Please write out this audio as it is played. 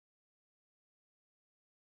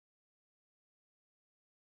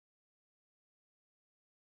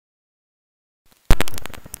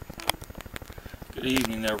Good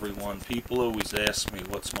evening, everyone. People always ask me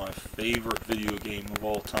what's my favorite video game of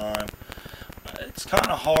all time. It's kind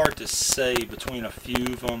of hard to say between a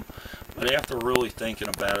few of them, but after really thinking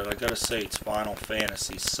about it, I gotta say it's Final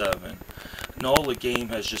Fantasy VII. And all the game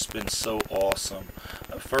has just been so awesome.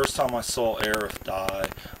 The first time I saw Aerith die,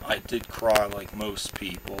 I did cry like most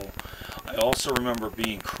people. I also remember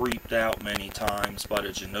being creeped out many times by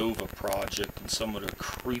the Genova Project and some of the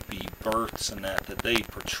creepy births and that they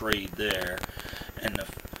portrayed there. And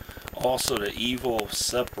also the evil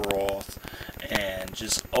Sephiroth, and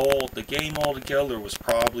just the game altogether was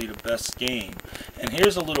probably the best game. And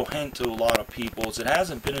here's a little hint to a lot of people, is it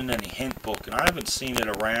hasn't been in any hint book, and I haven't seen it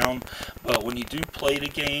around, but when you do play the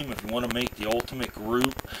game, if you want to make the ultimate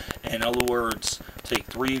group, in other words, take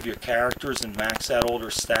 3 of your characters and max out all their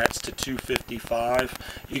stats to 255,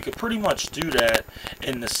 you could pretty much do that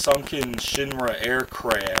in the sunken Shinra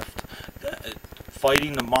aircraft,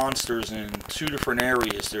 fighting the monsters in 2 different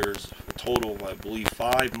areas. There's a total of, I believe,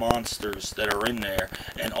 5 monsters that are in there,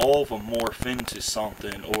 and all of them morph into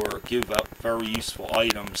something or give up very useful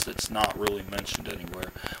items that's not really mentioned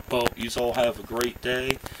anywhere. Well, you all have a great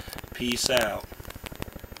day. Peace out.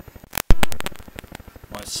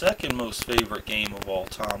 My second most favorite game of all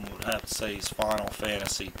time, I would have to say, is Final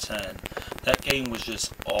Fantasy X. That game was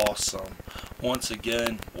just awesome. Once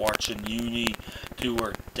again, watching Uni do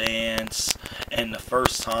her dance, and the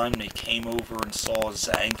first time they came over and saw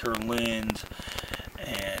Zankerlind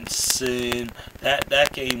and Sin,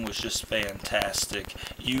 that game was just fantastic.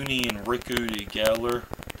 Uni and Riku together,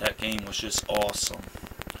 that game was just awesome.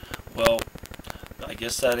 Well, I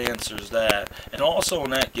guess that answers that. And also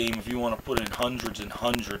in that game, if you want to put in hundreds and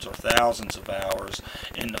hundreds or thousands of hours,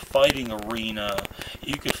 in the fighting arena,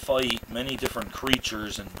 you could fight many different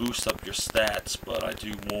creatures and boost up your stats, but I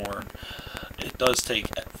do warn, it does take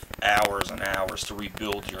hours and hours to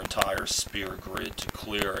rebuild your entire spear grid, to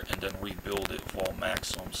clear it and then rebuild it with all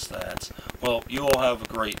maximum stats. Well, you all have a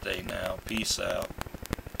great day now. Peace out.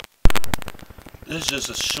 This is just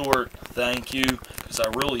a short thank you, because I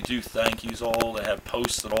really do thank you all that have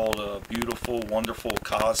posted all the beautiful, wonderful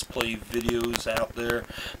cosplay videos out there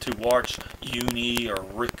to watch Uni or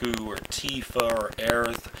Riku or Tifa or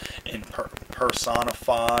Aerith in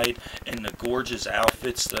personified in the gorgeous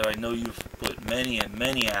outfits that I know you've put many and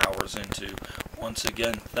many hours into. Once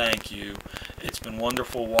again, thank you. It's been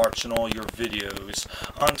wonderful watching all your videos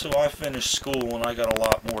until I finish school and I got a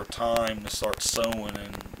lot more time to start sewing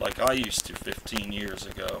and like I used to 15 years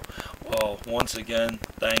ago. Well, once again,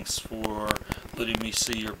 thanks for letting me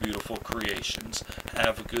see your beautiful creations.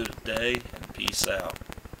 Have a good day and peace out.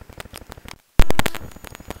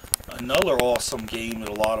 Another awesome game that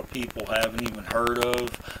a lot of people haven't even heard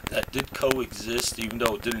of, that did coexist even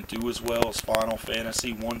though it didn't do as well as Final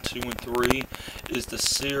Fantasy 1, 2, and 3, is the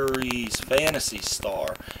series Phantasy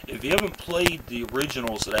Star. If you haven't played the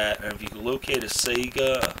originals of that, and if you can locate a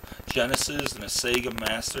Sega Genesis and a Sega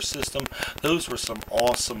Master System, those were some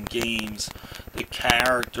awesome games. The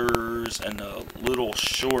characters and the little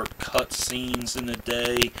short cut scenes in the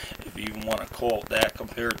day, if you even want to call it that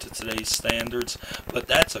compared to today's standards. But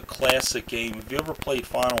that's a classic game. If you ever played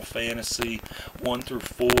Final Fantasy 1 through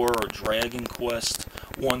 4 or Dragon Quest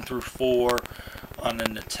 1 through 4 on the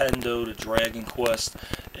Nintendo to Dragon Quest,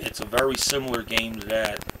 it's a very similar game to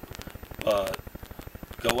that.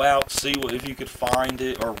 Go out, see if you could find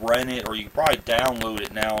it or rent it, or you could probably download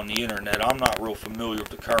it now on the internet. I'm not real familiar with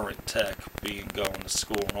the current tech, being going to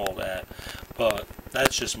school and all that, but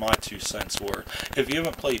that's just my 2 cents worth. If you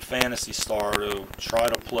haven't played Phantasy Star, though, try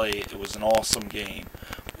to play it. It was an awesome game.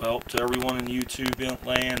 Well, to everyone in YouTube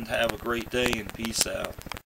land, have a great day and peace out.